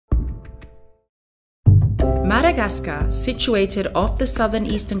Madagascar, situated off the southern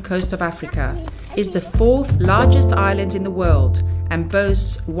eastern coast of Africa, is the fourth largest island in the world and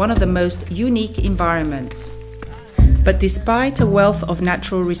boasts one of the most unique environments. But despite a wealth of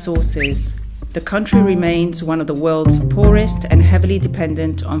natural resources, the country remains one of the world's poorest and heavily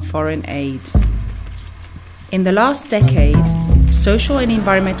dependent on foreign aid. In the last decade, social and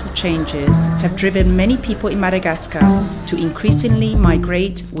environmental changes have driven many people in Madagascar to increasingly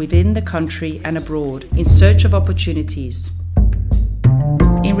migrate within the country and abroad in search of opportunities.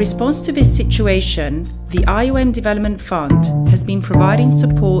 In response to this situation, the IOM Development Fund has been providing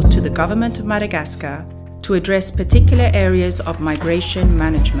support to the government of Madagascar to address particular areas of migration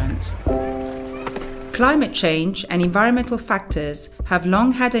management. Climate change and environmental factors have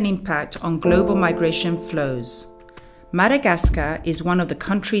long had an impact on global migration flows. Madagascar is one of the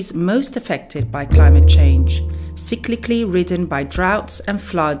countries most affected by climate change, cyclically ridden by droughts and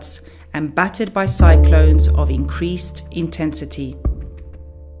floods and battered by cyclones of increased intensity.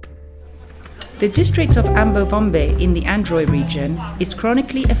 The district of Ambovombe in the Androy region is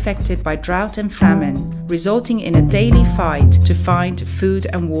chronically affected by drought and famine, resulting in a daily fight to find food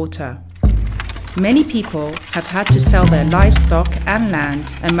and water. Many people have had to sell their livestock and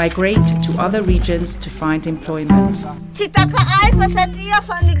land and migrate to other regions to find employment.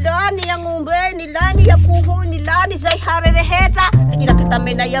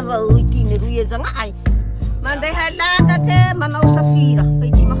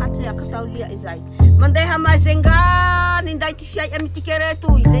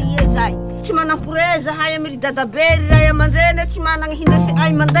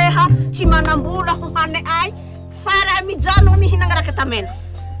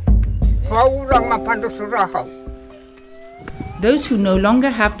 Those who no longer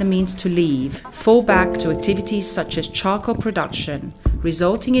have the means to leave fall back to activities such as charcoal production,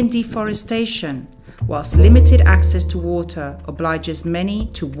 resulting in deforestation, whilst limited access to water obliges many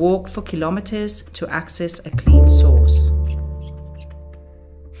to walk for kilometers to access a clean source.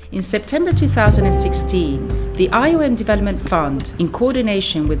 In September 2016, the IOM Development Fund, in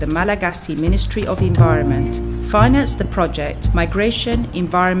coordination with the Malagasy Ministry of Environment, financed the project Migration,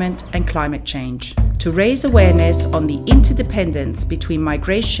 Environment and Climate Change to raise awareness on the interdependence between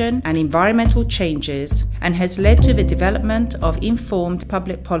migration and environmental changes, and has led to the development of informed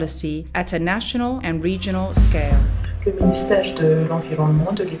public policy at a national and regional scale. Le ministère de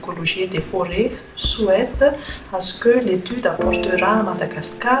l'Environnement, de l'Écologie et des Forêts souhaite à ce que l'étude apportera à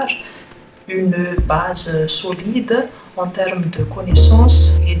Madagascar une base solide en termes de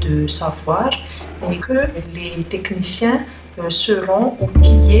connaissances et de savoir, et que les techniciens seront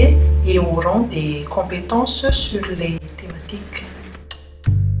outillés et auront des compétences sur les thématiques.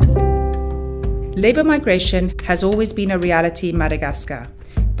 Labour migration has always been a reality in Madagascar,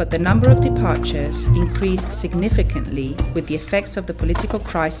 but the number of departures increased significantly with the effects of the political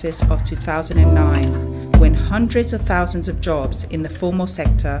crisis of 2009, when hundreds of thousands of jobs in the formal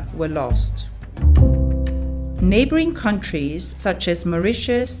sector were lost. Neighbouring countries such as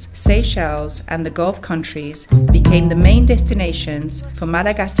Mauritius, Seychelles and the Gulf countries became the main destinations for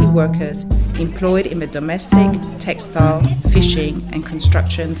Malagasy workers employed in the domestic, textile, fishing and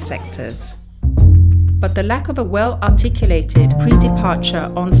construction sectors. But the lack of a well-articulated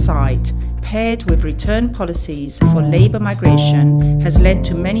pre-departure on-site, paired with return policies for labour migration, has led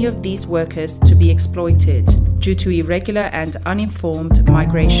to many of these workers to be exploited due to irregular and uninformed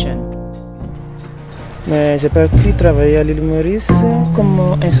migration. J'ai parti travailler à l'île Maurice comme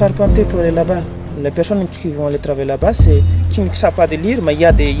un charpentier pour aller là-bas. Les personnes qui vont aller travailler là-bas, c'est qui ne savent pas de lire, mais il y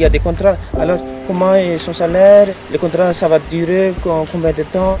a des contrats. Alors, comment est son salaire? Le contrat, ça va durer combien de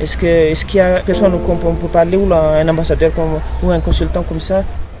temps? Est-ce qu'il y a personne qu'on peut parler, ou un ambassadeur ou un consultant comme ça?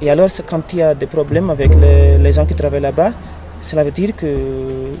 Et alors, quand il y a des problèmes avec les gens qui travaillent là-bas, cela veut dire qu'il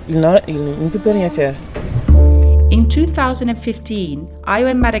ne peut plus rien faire. In 2015,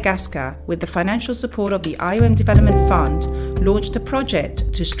 IOM Madagascar, with the financial support of the IOM Development Fund, launched a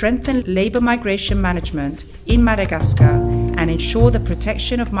project to strengthen labour migration management in Madagascar and ensure the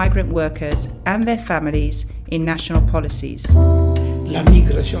protection of migrant workers and their families in national policies. La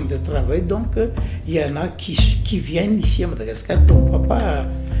migration de travail, donc, il y en a qui viennent ici à Madagascar.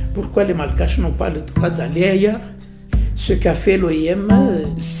 Pourquoi les Malgaches n'ont pas le droit d'aller ailleurs? Ce qu'a fait l'OIM,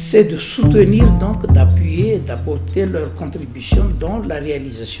 c'est de soutenir, donc d'appuyer, d'apporter leur contribution dans la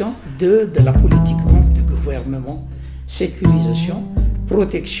réalisation de la politique donc, du gouvernement, sécurisation,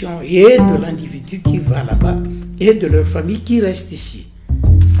 protection et de l'individu qui va là-bas et de leur famille qui reste ici.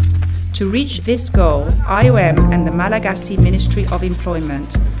 To reach this goal, IOM and the Malagasy Ministry of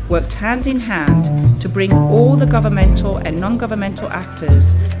Employment worked hand in hand to bring all the governmental and non-governmental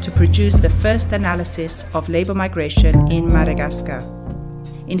actors to produce the first analysis of labour migration in Madagascar.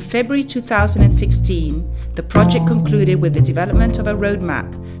 In February 2016, the project concluded with the development of a roadmap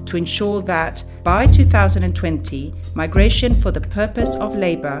to ensure that by 2020, migration for the purpose of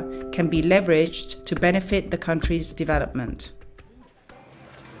labour can be leveraged to benefit the country's development.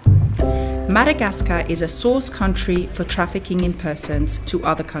 Madagascar is a source country for trafficking in persons to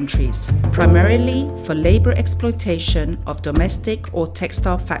other countries, primarily for labour exploitation of domestic or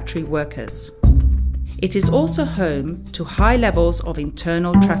textile factory workers. It is also home to high levels of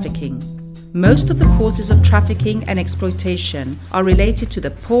internal trafficking. Most of the causes of trafficking and exploitation are related to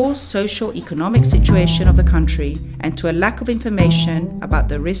the poor socio-economic situation of the country and to a lack of information about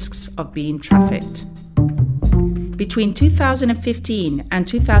the risks of being trafficked. Between 2015 and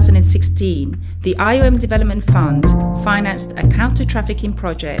 2016, the IOM Development Fund financed a counter-trafficking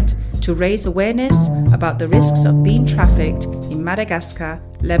project to raise awareness about the risks of being trafficked in Madagascar,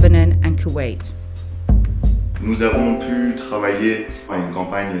 Lebanon and Kuwait. Nous avons pu travailler à une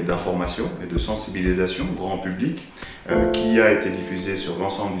campagne d'information et de sensibilisation grand public qui a été diffusée sur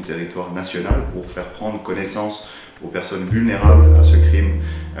l'ensemble du territoire national pour faire prendre connaissance aux personnes vulnérables à ce crime,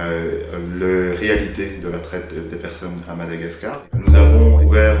 la réalité de la traite des personnes à Madagascar. Nous avons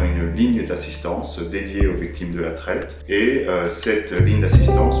ouvert une ligne d'assistance dédiée aux victimes de la traite et cette ligne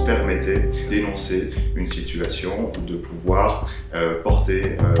d'assistance permettait d'énoncer une situation, de pouvoir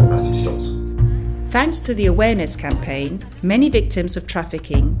porter assistance. Thanks to the awareness campaign, many victims of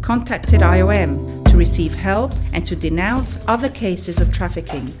trafficking contacted IOM to receive help and to denounce other cases of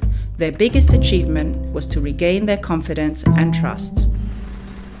trafficking. Their biggest achievement was to regain their confidence and trust.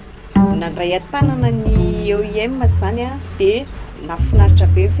 Nandray tanana ny IOM zany dia nafinaritra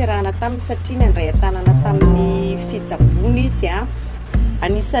be fiarahana taminy satria nandray tanana tamin'ny fitsabony izy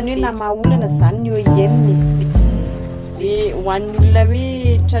anisany hoe namaolana zany ny IOM dia ho an'ny olona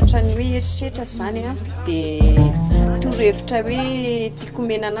hoe tratrany hoe eritreritra zany dia torohevitra hoe tiako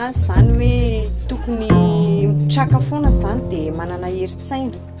omena anazy zany hoe tokony traka foana zany dia manana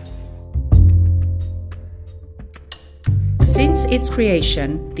heritsaina. Since its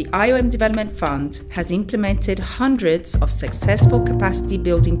creation, the IOM Development Fund has implemented hundreds of successful capacity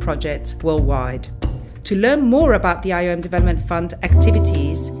building projects worldwide. To learn more about the IOM Development Fund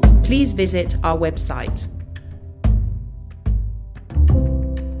activities, please visit our website.